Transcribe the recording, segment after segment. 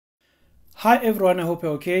Hi everyone, I hope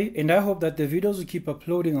you're okay, and I hope that the videos will keep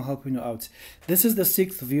uploading and helping you out. This is the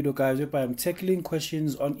 6th video, guys, where I'm tackling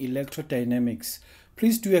questions on electrodynamics.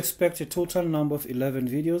 Please do expect a total number of 11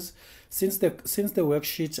 videos, since the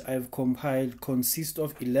worksheet I've compiled consists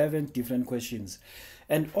of 11 different questions.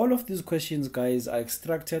 And all of these questions, guys, are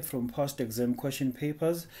extracted from past exam question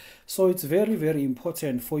papers. So it's very, very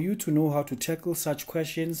important for you to know how to tackle such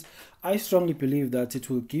questions. I strongly believe that it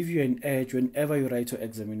will give you an edge whenever you write your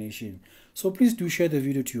examination. So please do share the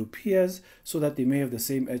video to your peers so that they may have the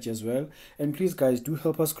same edge as well. And please, guys, do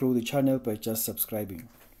help us grow the channel by just subscribing.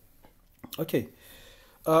 Okay.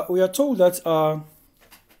 We are told that a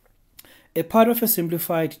part of a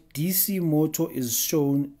simplified DC motor is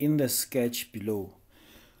shown in the sketch below.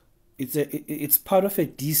 It's part of a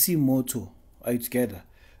DC motor altogether.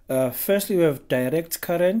 Firstly, we have direct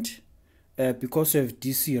current because we have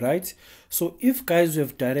DC, right? So if, guys, we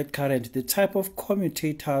have direct current, the type of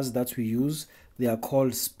commutators that we use, they are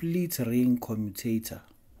called split ring commutator.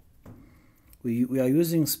 We are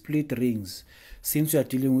using split rings since we are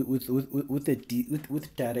dealing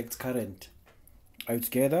with direct current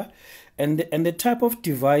altogether. And the type of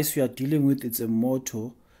device we are dealing with, it's a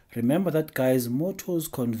motor. Remember that, guys, motors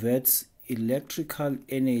converts electrical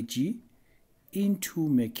energy into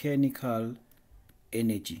mechanical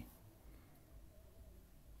energy.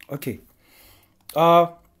 Okay.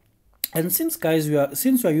 And since, guys, we are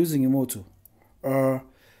using a motor,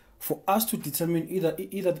 for us to determine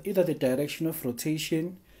either the direction of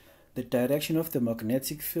rotation, the direction of the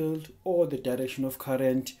magnetic field, or the direction of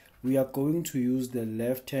current, we are going to use the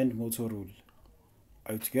left-hand motor rule.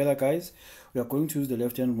 Together, guys, we are going to use the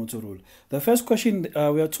left-hand motor rule. The first question,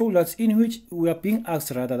 we are told that in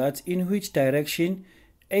which direction,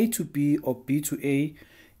 A to B or B to A,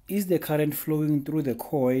 is the current flowing through the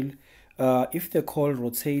coil if the coil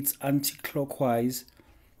rotates anti-clockwise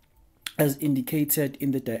as indicated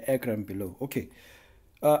in the diagram below. Okay.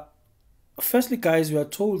 Firstly, guys, we are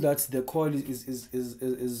told that the coil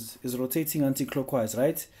is rotating anti-clockwise,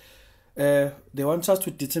 right? They want us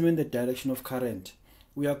to determine the direction of current.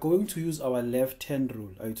 We are going to use our left-hand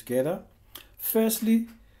rule. Are you together? Firstly,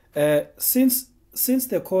 since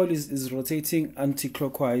the coil is rotating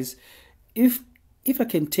anti-clockwise, if I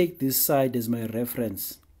can take this side as my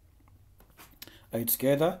reference, are you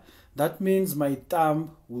together? That means my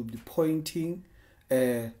thumb will be pointing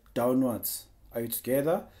downwards. Are you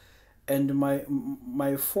together? And my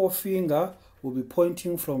forefinger will be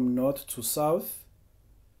pointing from north to south,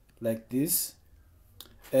 like this.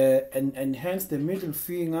 And hence the middle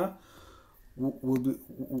finger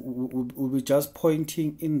will be just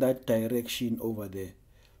pointing in that direction over there.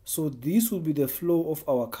 So this will be the flow of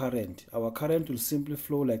our current. Our current will simply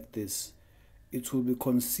flow like this. It will be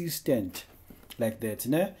consistent like that.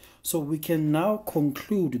 Né? So we can now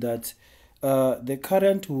conclude that the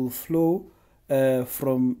current will flow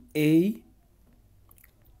from A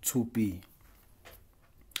to B.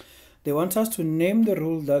 They want us to name the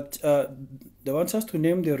rule that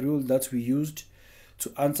we used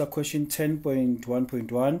to answer question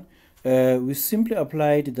 10.1.1. We simply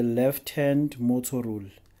applied the left-hand motor rule.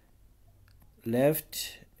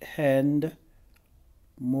 Left-hand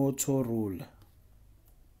motor rule.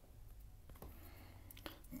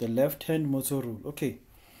 The left-hand motor rule. Okay.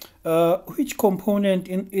 Which component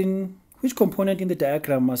in the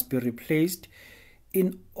diagram must be replaced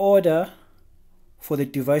in order for the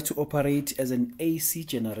device to operate as an AC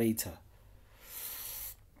generator?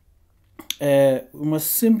 We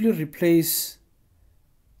must simply replace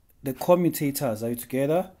the commutators. Are you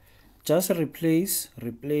together? Just replace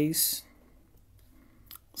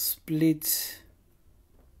split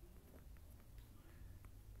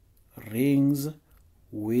rings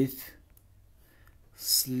with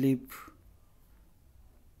slip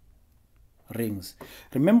rings.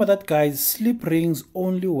 Remember that, guys, slip rings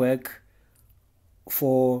only work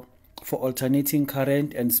for alternating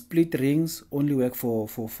current, and split rings only work for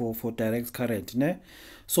direct current. Né?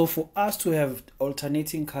 So for us to have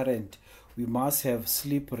alternating current, we must have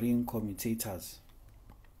slip ring commutators.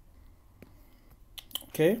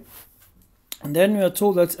 Okay. And then we are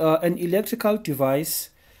told that an electrical device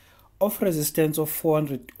of resistance of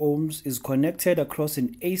 400 ohms is connected across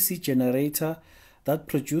an AC generator that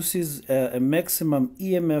produces a maximum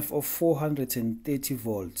EMF of 430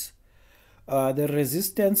 volts. The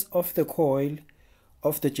resistance of the coil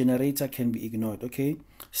of the generator can be ignored. Okay,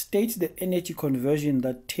 state the energy conversion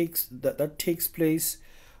that takes place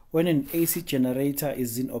when an AC generator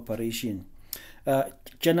is in operation.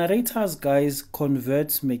 Generators, guys,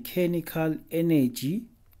 converts mechanical energy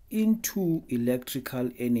into electrical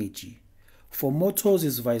energy. For motors,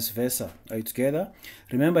 is vice versa. Are you together?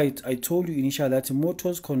 Remember, I told you initially that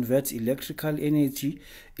motors convert electrical energy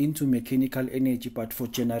into mechanical energy, but for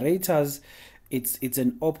generators, it's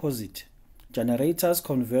an opposite. Generators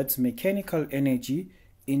convert mechanical energy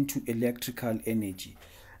into electrical energy.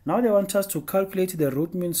 Now they want us to calculate the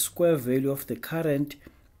root mean square value of the current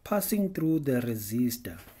passing through the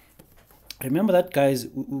resistor. Remember that, guys,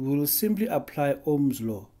 we will simply apply Ohm's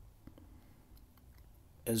law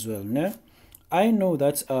as well. No? I know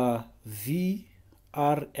that VRMS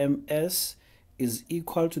is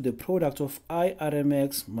equal to the product of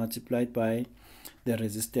IRMS multiplied by the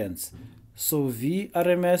resistance. So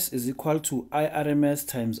VRMS is equal to IRMS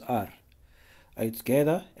times R. Are you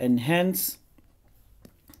together? And hence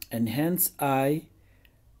IRMS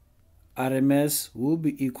will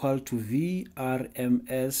be equal to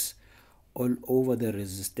VRMS all over the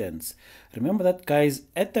resistance. Remember that, guys,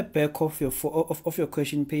 at the back of your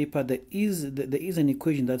question paper, there is an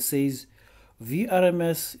equation that says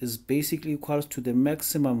VRMS is basically equals to the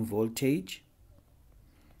maximum voltage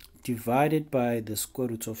divided by the square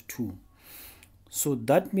root of 2. So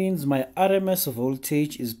that means my RMS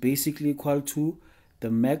voltage is basically equal to the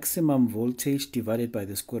maximum voltage divided by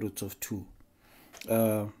the square root of 2.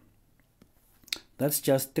 That's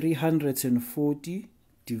just 340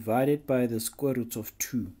 divided by the square root of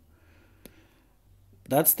 2.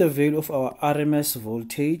 That's the value of our RMS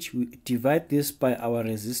voltage. We divide this by our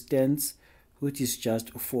resistance, which is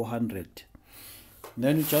just 400.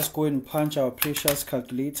 Then we just go and punch our precious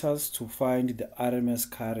calculators to find the RMS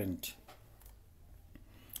current.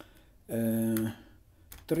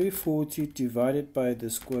 340 divided by the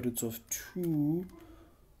square root of 2,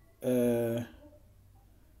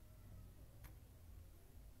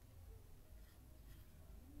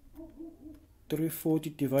 340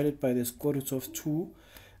 divided by the square root of 2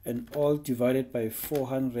 and all divided by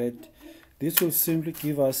 400. This will simply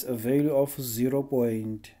give us a value of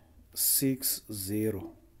 0.60.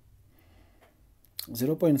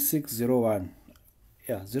 0.601.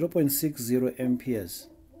 Yeah, 0.60 amperes.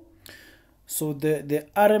 So the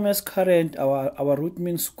RMS current, our root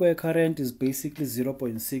mean square current, is basically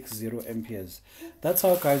 0.60 amperes. That's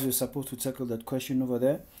how, guys, we're supposed to tackle that question over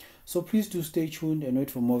there. So please do stay tuned and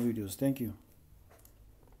wait for more videos. Thank you.